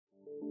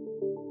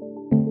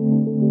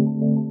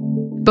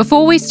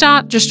Before we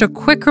start, just a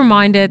quick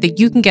reminder that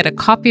you can get a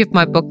copy of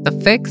my book, The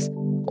Fix,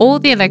 or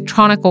the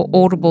electronic or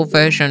Audible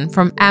version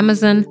from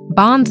Amazon,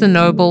 Barnes &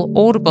 Noble,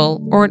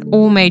 Audible, or at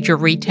all major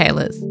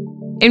retailers.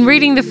 In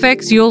reading The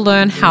Fix, you'll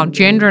learn how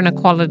gender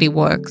inequality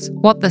works,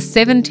 what the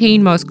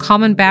 17 most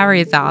common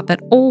barriers are that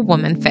all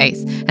women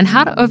face, and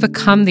how to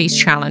overcome these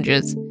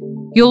challenges.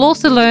 You'll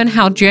also learn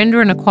how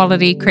gender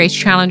inequality creates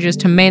challenges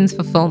to men's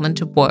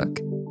fulfillment of work.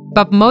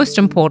 But most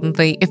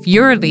importantly, if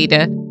you're a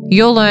leader,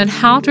 you'll learn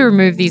how to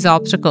remove these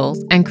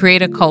obstacles and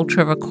create a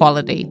culture of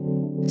equality.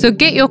 So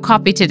get your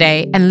copy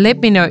today and let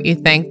me know what you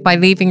think by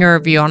leaving a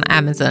review on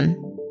Amazon.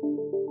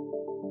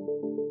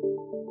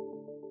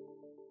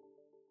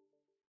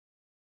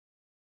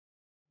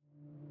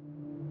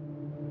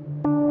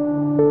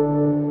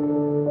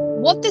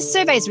 What this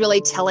survey is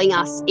really telling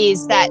us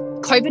is that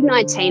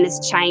COVID-19 has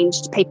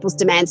changed people's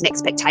demands and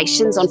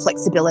expectations on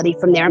flexibility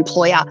from their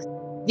employer.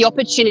 The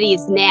opportunity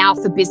is now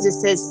for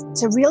businesses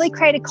to really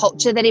create a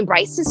culture that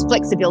embraces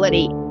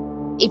flexibility.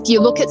 If you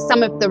look at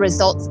some of the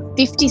results,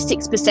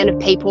 56% of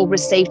people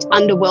received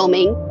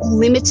underwhelming,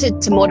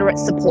 limited to moderate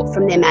support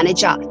from their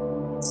manager.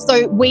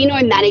 So we know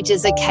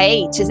managers are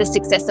key to the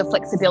success of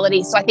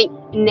flexibility. So I think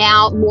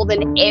now more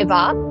than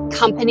ever,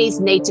 companies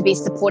need to be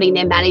supporting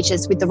their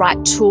managers with the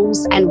right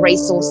tools and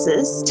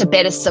resources to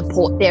better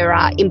support their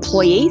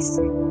employees.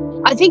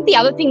 I think the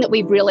other thing that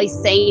we've really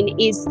seen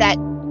is that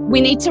we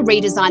need to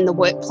redesign the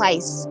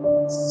workplace.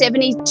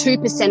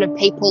 72% of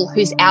people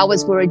whose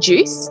hours were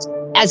reduced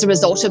as a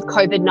result of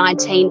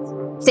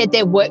COVID-19 said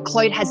their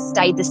workload has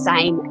stayed the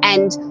same.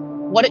 And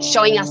what it's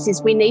showing us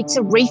is we need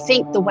to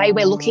rethink the way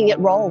we're looking at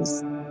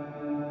roles.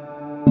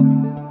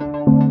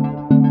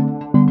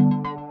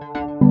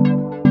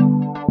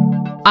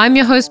 I'm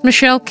your host,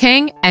 Michelle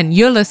King, and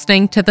you're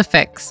listening to The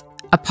Fix,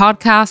 a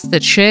podcast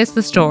that shares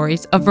the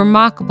stories of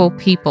remarkable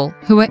people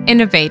who are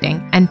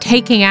innovating and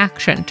taking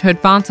action to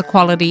advance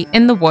equality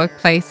in the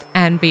workplace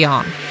and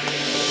beyond.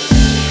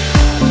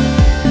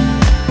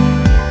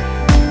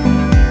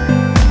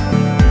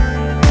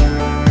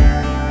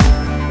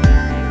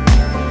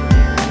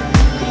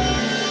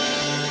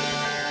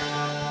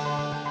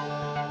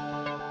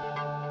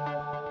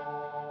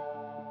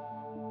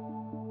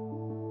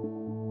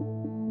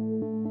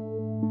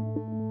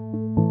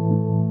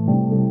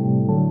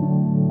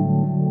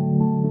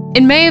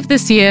 In May of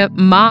this year,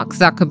 Mark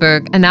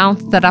Zuckerberg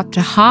announced that up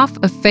to half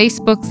of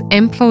Facebook's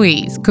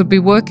employees could be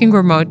working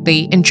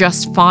remotely in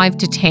just 5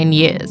 to 10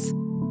 years,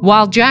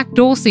 while Jack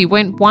Dorsey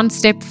went one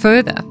step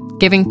further,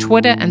 giving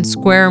Twitter and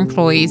Square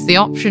employees the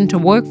option to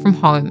work from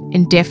home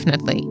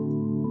indefinitely.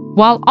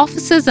 While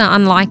offices are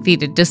unlikely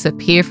to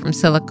disappear from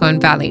Silicon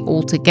Valley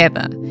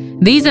altogether,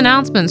 these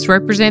announcements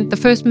represent the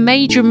first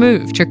major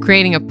move to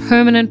creating a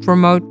permanent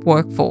remote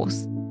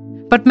workforce.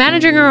 But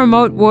managing a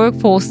remote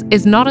workforce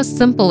is not as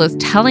simple as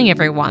telling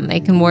everyone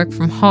they can work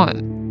from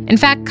home. In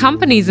fact,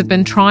 companies have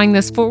been trying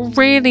this for a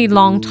really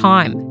long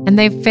time, and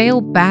they've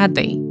failed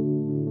badly.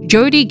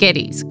 Jodi,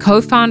 Geddes,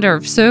 co-founder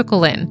of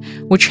Circle In,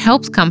 which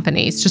helps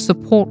companies to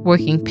support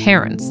working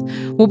parents,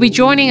 will be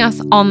joining us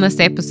on this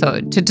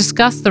episode to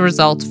discuss the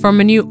results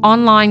from a new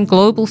online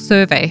global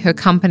survey her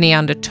company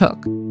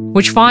undertook,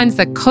 which finds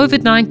that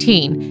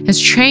COVID-19 has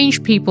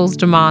changed people's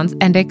demands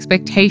and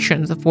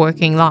expectations of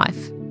working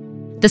life.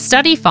 The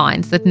study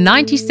finds that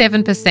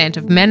 97%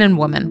 of men and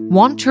women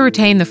want to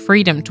retain the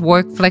freedom to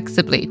work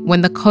flexibly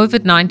when the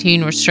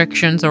COVID-19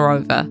 restrictions are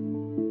over.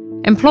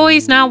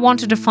 Employees now want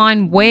to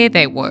define where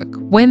they work,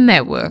 when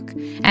they work,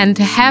 and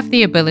to have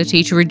the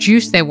ability to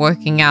reduce their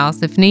working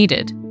hours if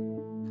needed.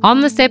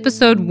 On this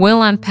episode,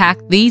 we'll unpack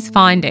these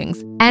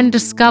findings and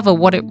discover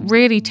what it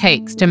really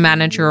takes to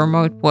manage a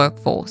remote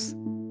workforce.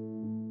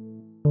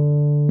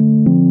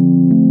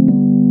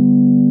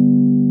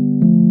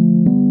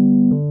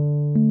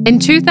 In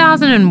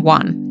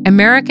 2001,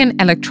 American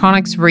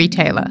electronics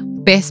retailer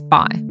Best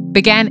Buy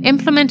began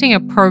implementing a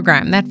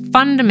program that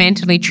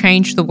fundamentally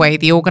changed the way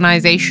the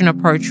organization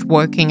approached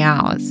working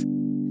hours.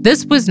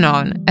 This was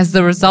known as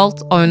the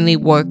results-only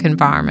work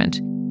environment,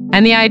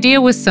 and the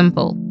idea was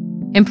simple.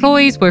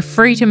 Employees were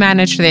free to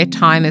manage their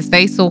time as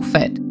they saw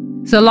fit,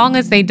 so long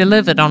as they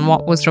delivered on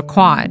what was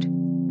required.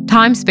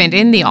 Time spent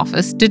in the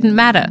office didn't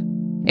matter.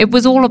 It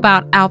was all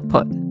about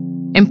output.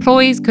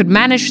 Employees could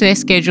manage their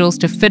schedules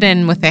to fit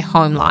in with their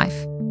home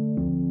life.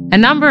 A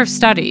number of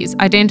studies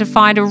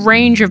identified a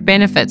range of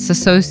benefits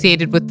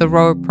associated with the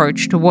Row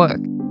approach to work,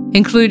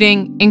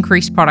 including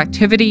increased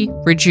productivity,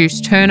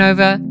 reduced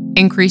turnover,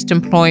 increased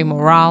employee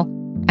morale,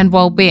 and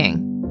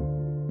well-being.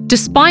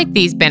 Despite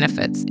these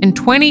benefits, in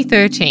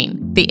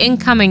 2013, the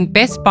incoming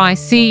Best Buy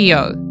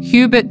CEO,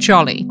 Hubert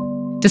Joly,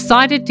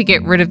 decided to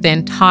get rid of the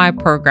entire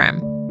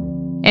program.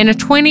 In a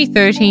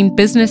 2013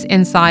 Business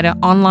Insider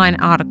online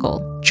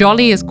article,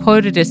 Joly is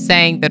quoted as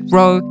saying that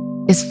Row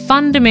is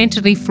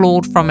fundamentally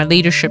flawed from a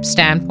leadership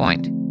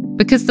standpoint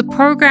because the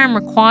program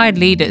required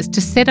leaders to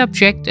set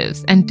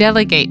objectives and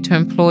delegate to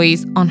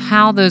employees on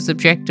how those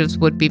objectives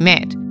would be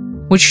met,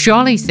 which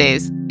Joly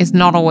says is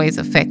not always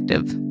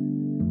effective.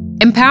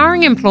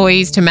 Empowering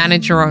employees to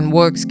manage their own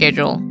work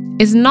schedule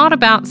is not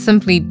about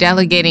simply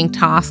delegating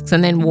tasks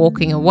and then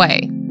walking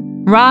away.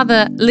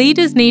 Rather,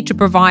 leaders need to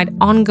provide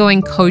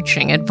ongoing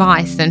coaching,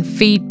 advice, and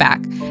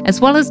feedback, as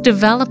well as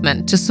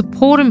development to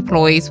support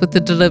employees with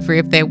the delivery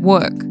of their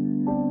work.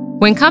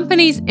 When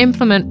companies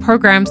implement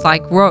programs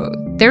like ROW,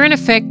 they're in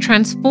effect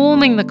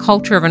transforming the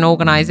culture of an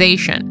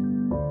organization.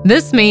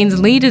 This means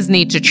leaders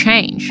need to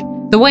change.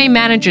 The way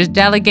managers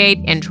delegate,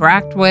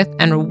 interact with,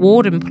 and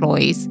reward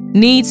employees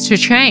needs to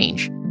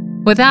change.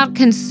 Without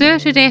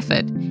concerted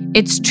effort,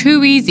 it's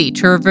too easy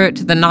to revert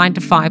to the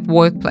 9-to-5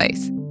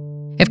 workplace.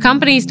 If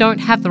companies don't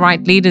have the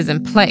right leaders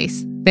in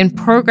place, then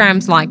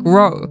programs like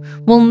ROW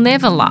will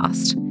never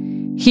last.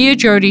 Here,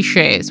 Jodi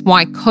shares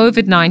why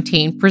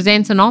COVID-19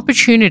 presents an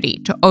opportunity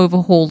to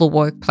overhaul the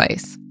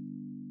workplace.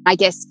 I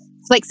guess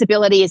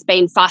flexibility has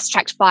been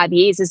fast-tracked 5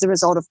 years as a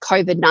result of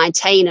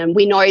COVID-19, and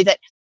we know that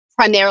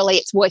primarily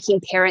it's working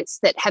parents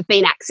that have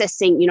been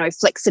accessing,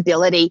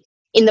 flexibility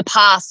in the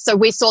past. So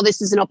we saw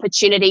this as an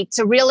opportunity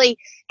to really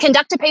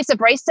conduct a piece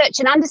of research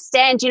and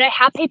understand,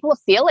 how people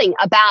are feeling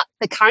about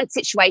the current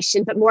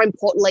situation, but more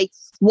importantly,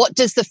 what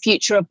does the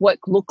future of work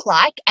look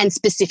like, and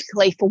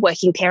specifically for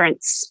working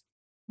parents.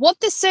 What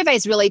this survey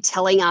is really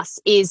telling us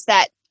is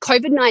that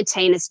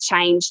COVID-19 has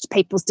changed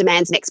people's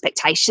demands and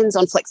expectations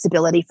on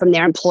flexibility from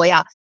their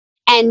employer.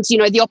 And,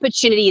 the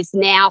opportunity is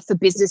now for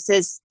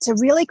businesses to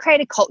really create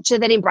a culture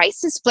that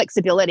embraces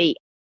flexibility.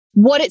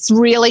 What it's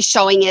really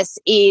showing us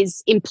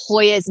is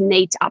employers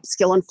need to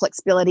upskill on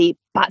flexibility,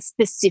 but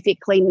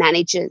specifically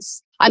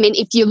managers. I mean,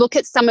 if you look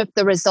at some of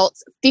the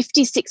results,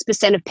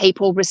 56% of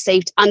people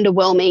received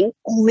underwhelming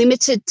or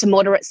limited to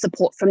moderate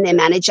support from their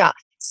manager.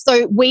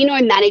 So we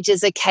know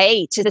managers are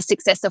key to the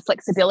success of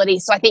flexibility.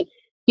 So I think,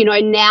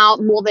 now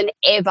more than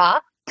ever,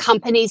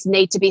 companies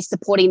need to be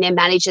supporting their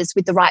managers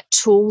with the right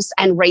tools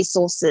and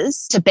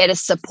resources to better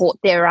support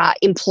their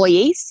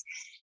employees.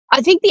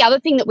 I think the other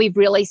thing that we've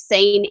really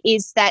seen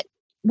is that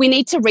we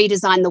need to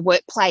redesign the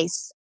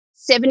workplace.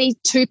 72%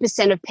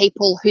 of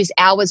people whose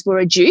hours were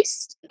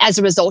reduced as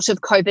a result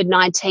of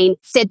COVID-19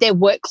 said their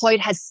workload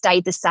has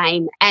stayed the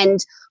same.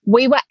 And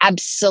we were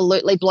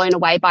absolutely blown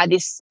away by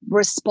this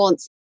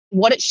response.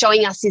 What it's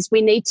showing us is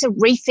we need to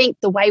rethink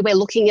the way we're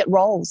looking at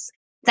roles.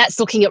 That's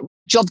looking at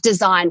job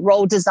design,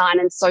 role design,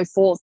 and so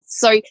forth.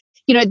 So,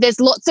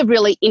 there's lots of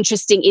really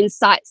interesting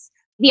insights.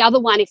 The other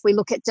one, if we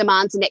look at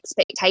demands and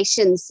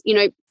expectations,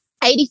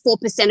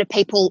 84% of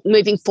people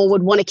moving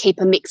forward want to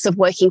keep a mix of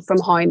working from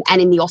home and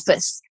in the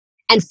office.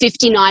 And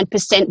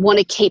 59% want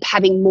to keep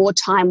having more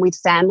time with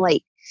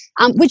family,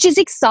 which is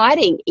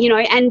exciting,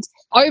 and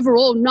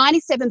overall,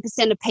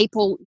 97% of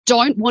people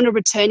don't want to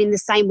return in the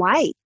same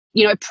way,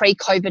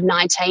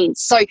 pre-COVID-19.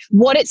 So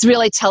what it's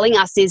really telling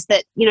us is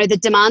that, the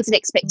demands and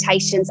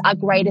expectations are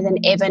greater than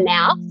ever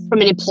now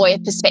from an employer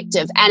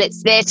perspective. And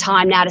it's their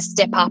time now to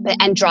step up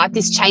and drive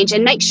this change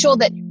and make sure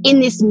that in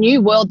this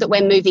new world that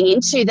we're moving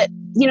into, that,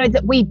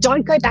 that we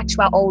don't go back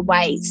to our old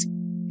ways.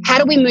 How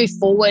do we move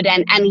forward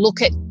and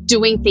look at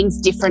doing things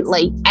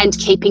differently and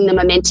keeping the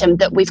momentum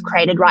that we've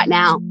created right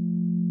now?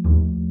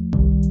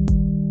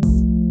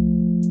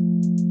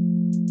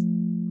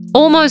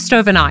 Almost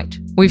overnight,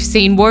 we've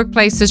seen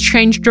workplaces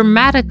change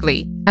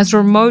dramatically as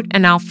remote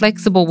and now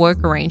flexible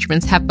work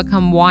arrangements have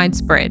become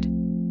widespread.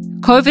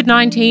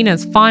 COVID-19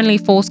 has finally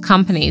forced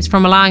companies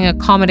from allowing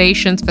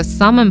accommodations for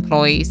some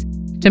employees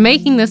to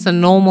making this a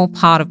normal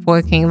part of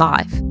working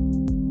life.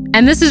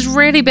 And this is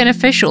really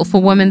beneficial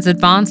for women's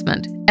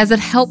advancement, as it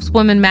helps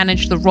women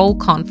manage the role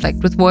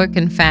conflict with work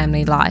and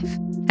family life.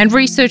 And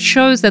research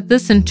shows that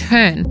this in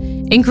turn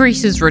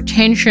increases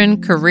retention,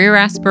 career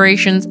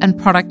aspirations, and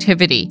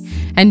productivity,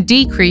 and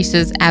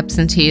decreases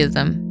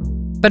absenteeism.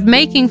 But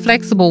making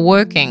flexible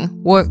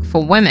working work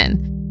for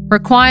women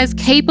requires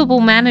capable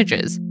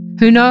managers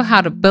who know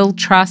how to build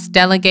trust,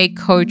 delegate,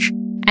 coach,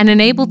 and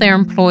enable their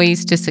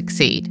employees to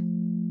succeed.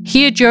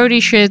 Here,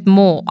 Jodi shares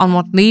more on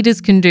what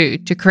leaders can do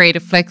to create a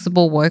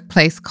flexible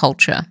workplace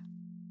culture.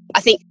 I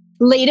think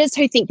leaders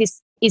who think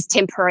this is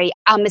temporary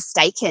are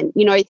mistaken.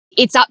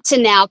 It's up to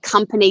now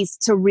companies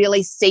to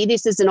really see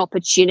this as an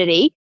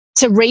opportunity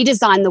to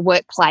redesign the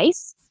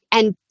workplace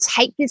and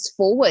take this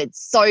forward.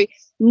 So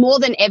more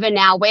than ever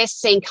now, we're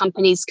seeing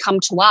companies come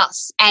to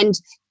us and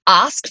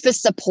ask for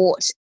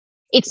support.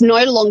 It's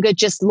no longer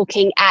just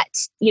looking at,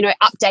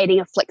 updating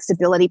a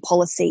flexibility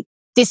policy.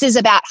 This is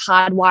about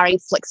hardwiring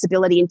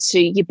flexibility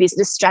into your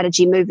business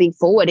strategy moving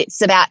forward.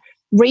 It's about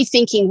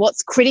rethinking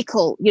what's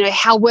critical,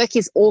 how work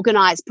is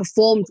organised,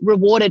 performed,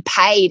 rewarded,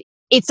 paid.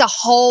 It's a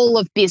whole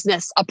of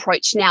business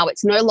approach now.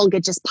 It's no longer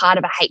just part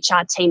of a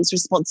HR team's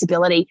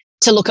responsibility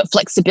to look at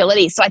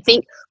flexibility. So I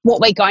think what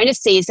we're going to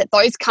see is that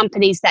those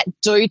companies that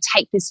do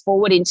take this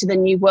forward into the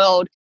new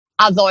world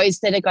are those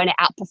that are going to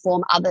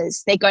outperform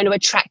others. They're going to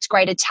attract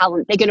greater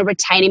talent. They're going to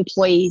retain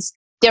employees.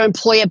 Their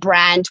employer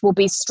brand will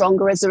be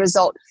stronger as a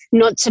result,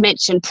 not to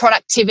mention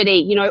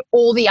productivity,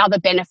 all the other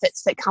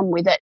benefits that come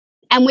with it.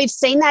 And we've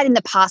seen that in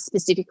the past,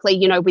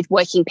 specifically, with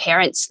working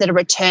parents that are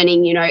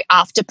returning,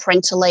 after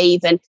parental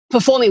leave and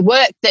performing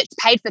work that's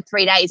paid for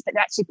 3 days, but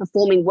they're actually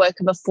performing work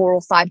of a 4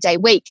 or 5 day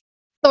week.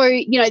 So,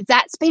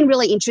 that's been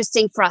really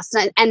interesting for us.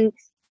 And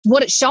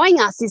what it's showing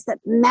us is that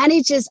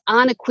managers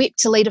aren't equipped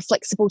to lead a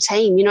flexible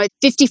team.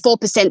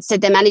 54%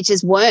 said their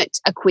managers weren't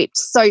equipped.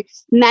 So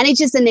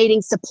managers are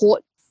needing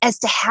support as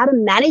to how to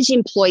manage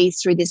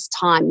employees through this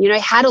time,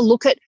 how to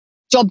look at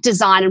job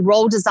design and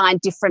role design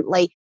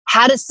differently,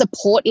 how to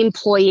support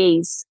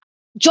employees.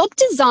 Job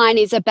design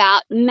is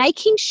about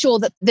making sure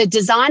that the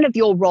design of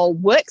your role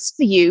works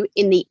for you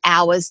in the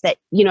hours that,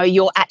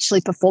 you're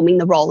actually performing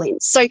the role in.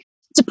 So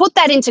to put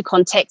that into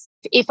context,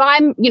 if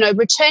I'm,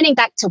 returning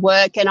back to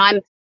work and I'm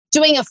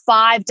doing a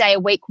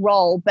 5-day-a-week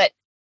role, but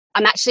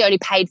I'm actually only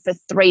paid for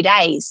 3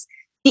 days,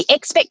 the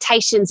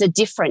expectations are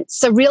different.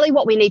 So really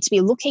what we need to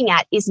be looking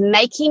at is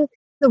making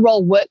the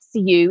role work for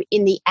you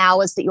in the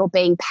hours that you're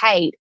being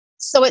paid.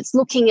 So it's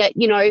looking at,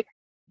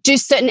 do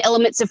certain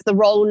elements of the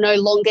role no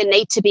longer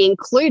need to be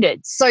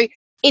included? So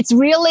it's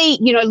really,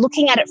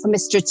 looking at it from a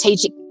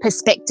strategic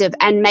perspective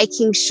and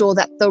making sure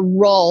that the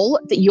role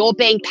that you're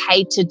being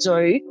paid to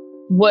do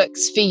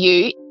works for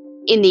you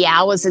in the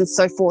hours and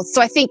so forth.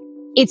 So I think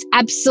it's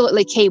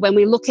absolutely key when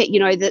we look at,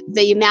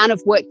 the amount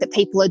of work that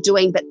people are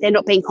doing, but they're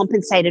not being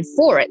compensated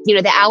for it.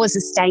 The hours are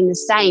staying the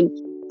same.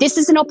 This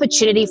is an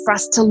opportunity for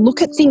us to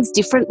look at things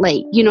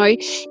differently.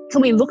 Can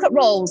we look at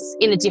roles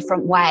in a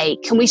different way?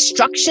 Can we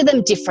structure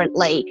them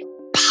differently?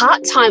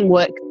 Part-time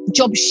work,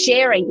 job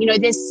sharing,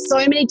 there's so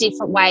many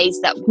different ways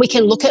that we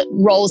can look at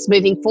roles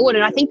moving forward.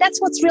 And I think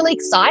that's what's really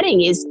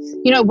exciting is,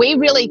 we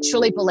really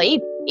truly believe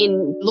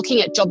in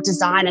looking at job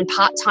design and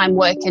part-time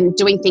work and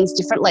doing things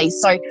differently.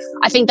 So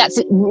I think that's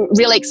a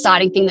really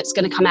exciting thing that's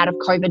going to come out of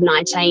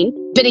COVID-19.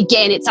 But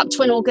again, it's up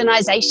to an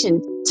organisation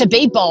to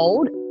be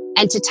bold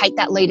and to take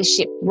that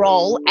leadership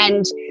role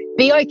and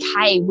be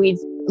okay with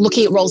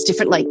looking at roles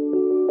differently.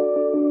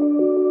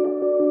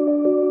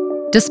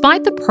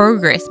 Despite the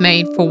progress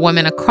made for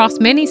women across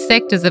many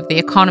sectors of the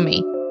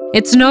economy,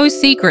 it's no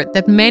secret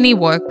that many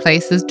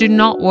workplaces do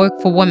not work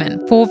for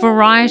women for a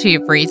variety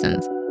of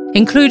reasons,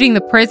 including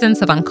the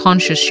presence of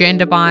unconscious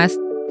gender bias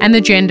and the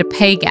gender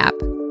pay gap.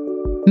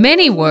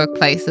 Many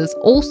workplaces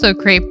also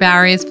create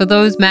barriers for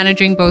those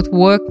managing both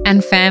work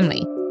and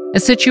family, a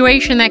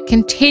situation that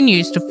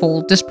continues to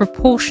fall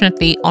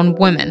disproportionately on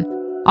women,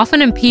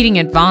 often impeding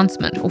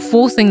advancement or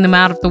forcing them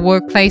out of the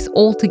workplace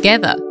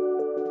altogether.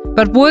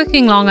 But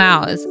working long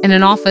hours in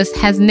an office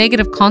has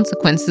negative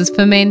consequences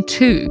for men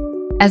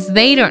too, as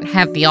they don't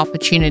have the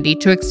opportunity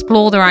to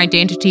explore their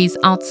identities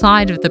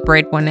outside of the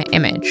breadwinner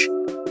image.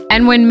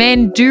 And when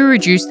men do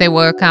reduce their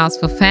work hours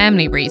for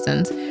family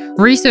reasons,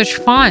 research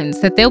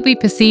finds that they'll be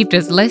perceived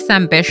as less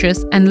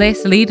ambitious and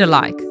less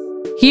leader-like.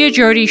 Here,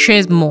 Jodi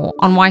shares more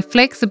on why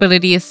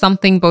flexibility is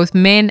something both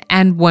men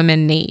and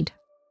women need.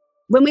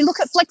 When we look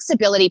at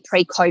flexibility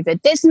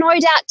pre-COVID, there's no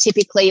doubt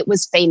typically it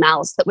was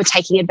females that were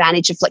taking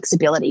advantage of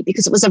flexibility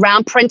because it was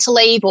around parental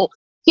leave or,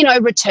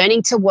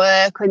 returning to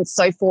work and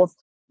so forth.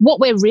 What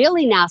we're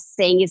really now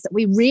seeing is that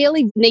we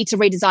really need to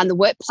redesign the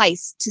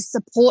workplace to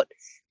support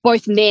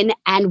both men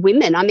and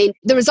women. I mean,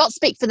 the results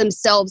speak for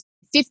themselves.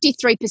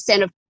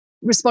 53% of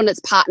respondents'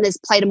 partners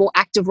played a more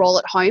active role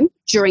at home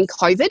during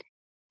COVID.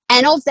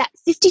 And of that,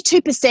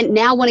 52%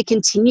 now want to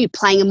continue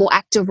playing a more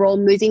active role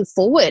moving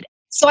forward.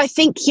 So I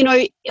think,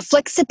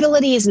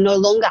 flexibility is no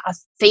longer a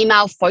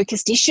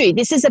female-focused issue.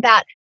 This is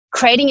about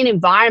creating an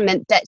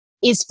environment that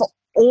is for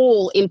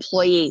all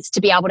employees to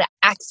be able to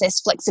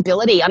access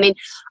flexibility. I mean,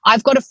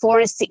 I've got a 4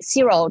 and a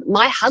 6-year-old.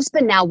 My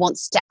husband now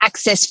wants to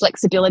access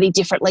flexibility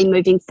differently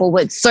moving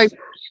forward. So,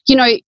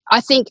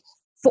 I think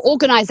for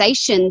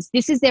organisations,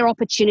 this is their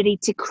opportunity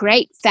to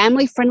create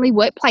family-friendly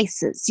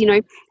workplaces,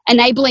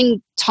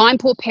 enabling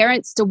time-poor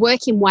parents to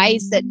work in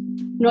ways that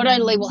not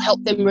only will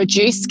help them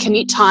reduce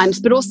commute times,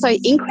 but also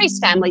increase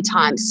family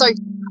time. So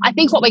I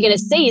think what we're going to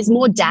see is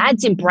more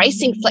dads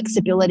embracing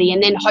flexibility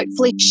and then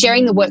hopefully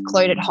sharing the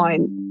workload at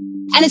home.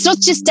 And it's not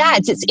just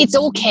dads, it's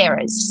all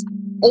carers,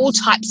 all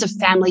types of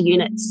family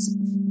units.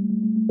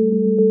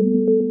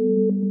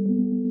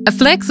 A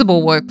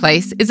flexible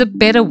workplace is a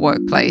better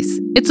workplace.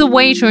 It's a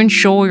way to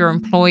ensure your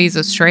employees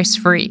are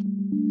stress-free.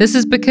 This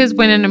is because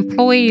when an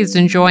employee is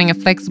enjoying a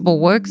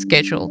flexible work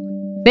schedule,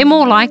 they're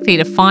more likely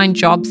to find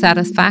job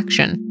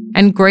satisfaction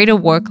and greater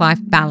work-life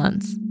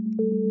balance.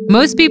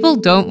 Most people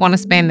don't want to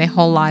spend their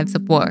whole lives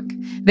at work.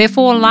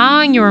 Therefore,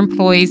 allowing your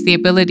employees the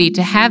ability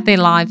to have their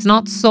lives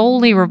not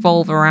solely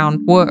revolve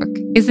around work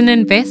is an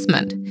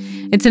investment.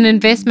 It's an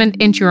investment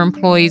into your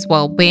employees'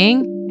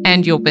 well-being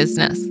and your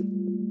business.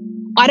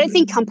 I don't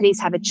think companies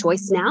have a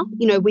choice now.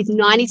 With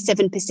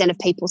 97% of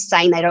people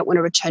saying they don't want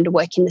to return to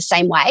work in the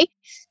same way,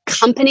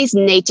 companies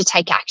need to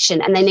take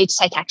action and they need to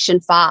take action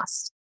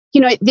fast.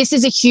 This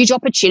is a huge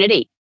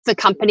opportunity for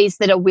companies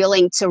that are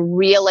willing to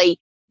really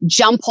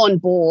jump on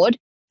board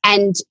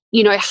and,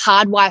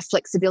 hardwire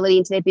flexibility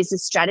into their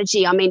business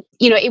strategy. I mean,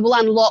 it will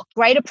unlock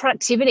greater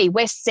productivity.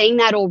 We're seeing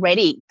that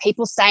already.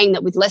 People saying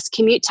that with less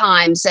commute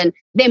times and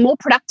they're more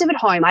productive at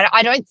home.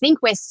 I don't think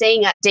we're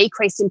seeing a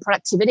decrease in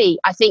productivity.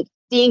 I think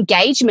the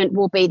engagement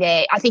will be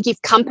there. I think if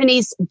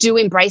companies do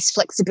embrace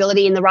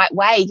flexibility in the right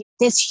way,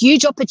 there's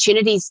huge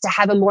opportunities to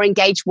have a more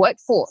engaged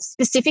workforce,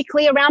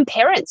 specifically around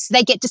parents.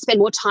 They get to spend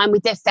more time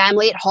with their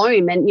family at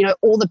home and,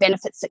 all the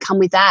benefits that come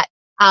with that.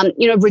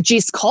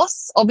 Reduce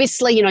costs.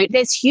 Obviously,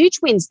 there's huge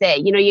wins there.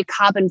 Your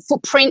carbon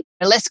footprint,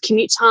 less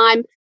commute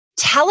time,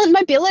 talent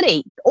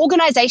mobility.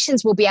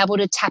 Organizations will be able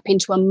to tap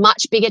into a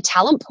much bigger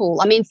talent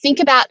pool. I mean, think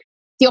about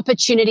the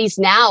opportunities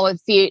now of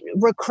the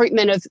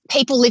recruitment of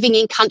people living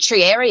in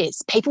country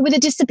areas, people with a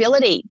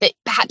disability that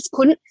perhaps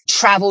couldn't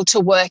travel to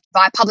work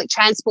via public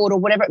transport or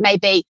whatever it may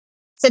be.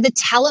 So the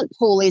talent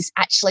pool is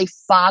actually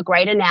far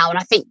greater now. And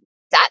I think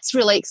that's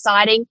really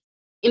exciting.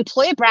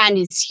 Employer brand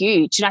is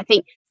huge. And I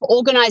think for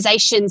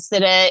organizations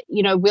that are,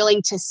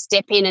 willing to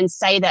step in and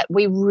say that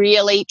we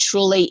really,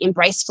 truly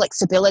embrace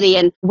flexibility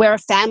and we're a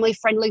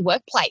family-friendly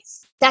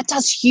workplace, that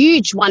does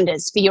huge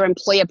wonders for your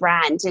employer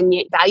brand and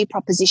your value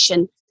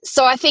proposition.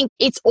 So I think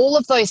it's all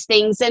of those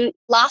things. And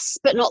last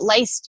but not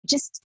least,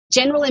 just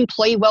general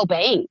employee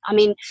well-being. I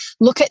mean,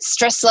 look at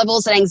stress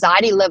levels and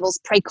anxiety levels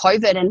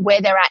pre-COVID and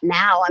where they're at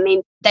now. I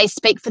mean, they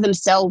speak for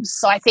themselves.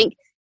 So I think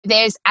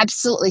there's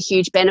absolutely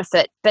huge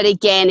benefit. But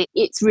again,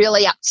 it's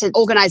really up to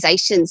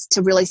organizations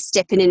to really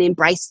step in and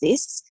embrace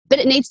this. But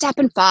it needs to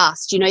happen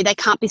fast. They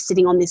can't be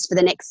sitting on this for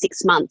the next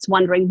 6 months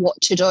wondering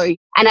what to do.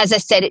 And as I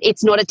said,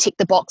 it's not a tick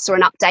the box or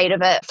an update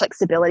of a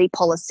flexibility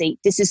policy.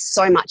 This is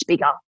so much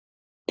bigger.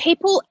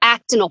 People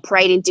act and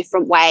operate in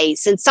different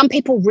ways. And some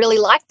people really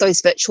like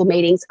those virtual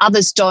meetings,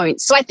 others don't.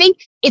 So I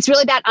think it's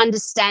really about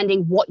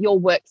understanding what your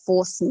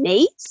workforce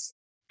needs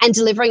and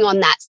delivering on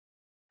that.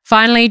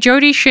 Finally,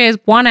 Jodi shares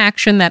one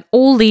action that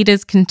all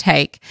leaders can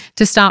take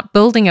to start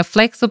building a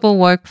flexible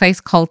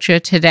workplace culture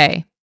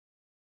today.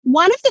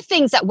 One of the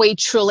things that we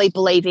truly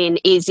believe in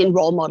is in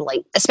role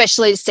modeling,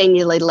 especially at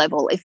senior leader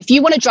level. If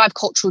you want to drive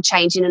cultural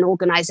change in an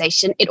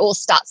organization, it all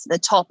starts at the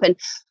top. And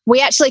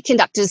we actually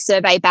conducted a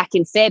survey back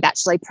in Feb,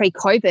 actually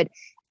pre-COVID.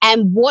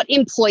 And what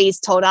employees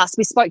told us,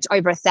 we spoke to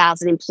over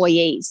 1,000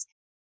 employees.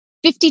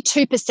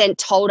 52%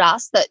 told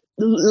us that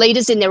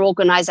leaders in their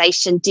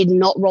organization did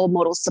not role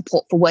model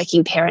support for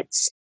working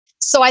parents.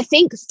 So I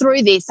think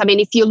through this,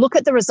 if you look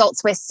at the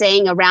results we're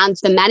seeing around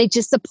the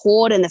manager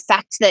support and the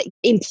fact that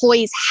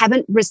employees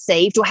haven't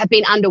received or have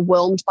been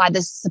underwhelmed by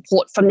the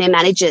support from their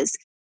managers,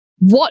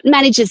 what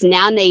managers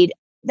now need,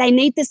 they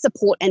need the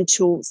support and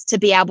tools to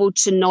be able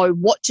to know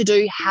what to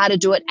do, how to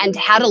do it, and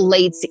how to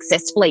lead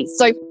successfully.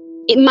 So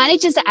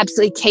managers are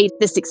absolutely key to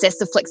the success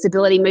of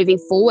flexibility moving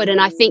forward. And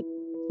I think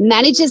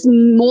managers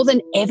more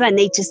than ever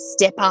need to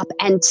step up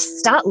and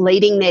start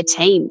leading their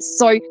teams.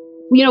 So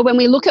when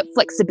we look at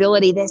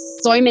flexibility, there's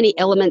so many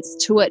elements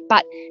to it,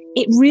 but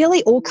it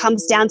really all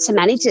comes down to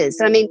managers.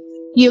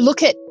 You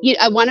look at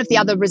one of the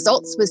other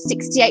results was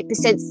 68%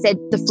 said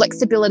the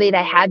flexibility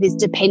they have is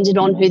dependent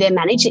on who their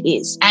manager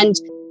is. And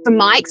from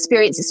my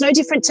experience, it's no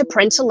different to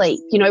parental leave.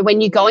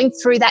 When you're going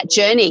through that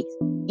journey,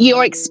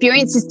 your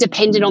experience is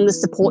dependent on the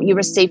support you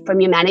receive from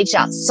your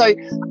manager. So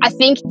I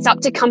think it's up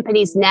to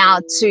companies now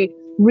to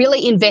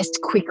really invest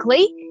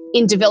quickly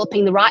in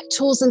developing the right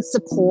tools and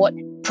support,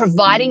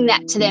 providing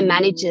that to their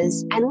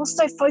managers, and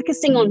also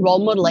focusing on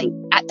role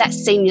modeling at that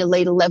senior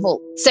leader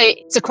level. So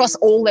it's across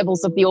all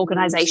levels of the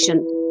organisation.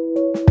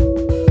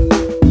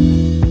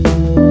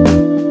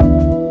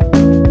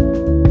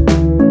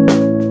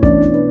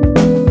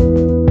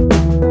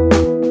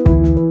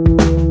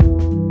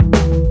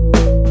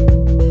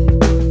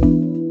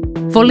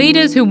 For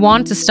leaders who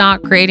want to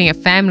start creating a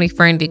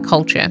family-friendly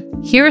culture,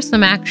 here are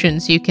some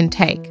actions you can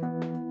take.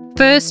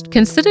 First,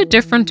 consider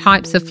different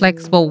types of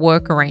flexible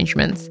work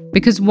arrangements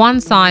because one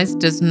size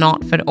does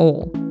not fit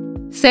all.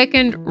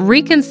 Second,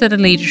 reconsider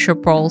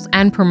leadership roles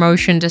and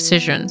promotion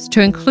decisions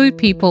to include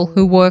people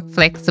who work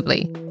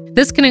flexibly.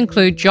 This can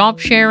include job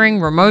sharing,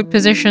 remote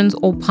positions,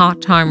 or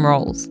part-time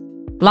roles.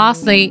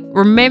 Lastly,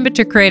 remember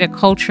to create a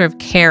culture of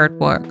care at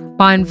work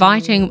by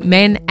inviting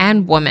men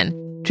and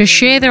women to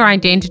share their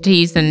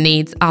identities and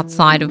needs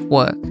outside of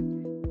work.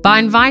 By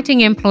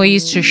inviting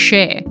employees to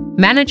share,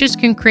 managers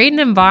can create an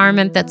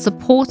environment that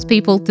supports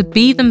people to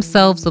be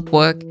themselves at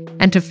work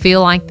and to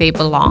feel like they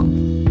belong.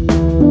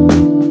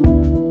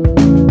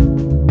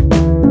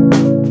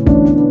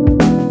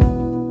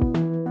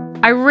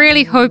 I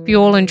really hope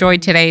you all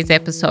enjoyed today's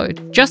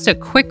episode. Just a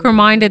quick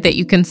reminder that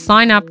you can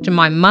sign up to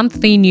my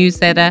monthly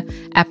newsletter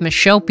at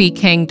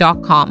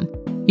michellepking.com.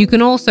 You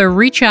can also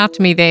reach out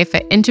to me there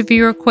for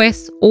interview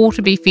requests or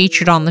to be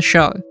featured on the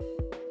show.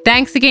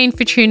 Thanks again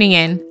for tuning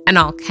in, and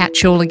I'll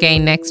catch you all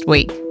again next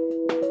week.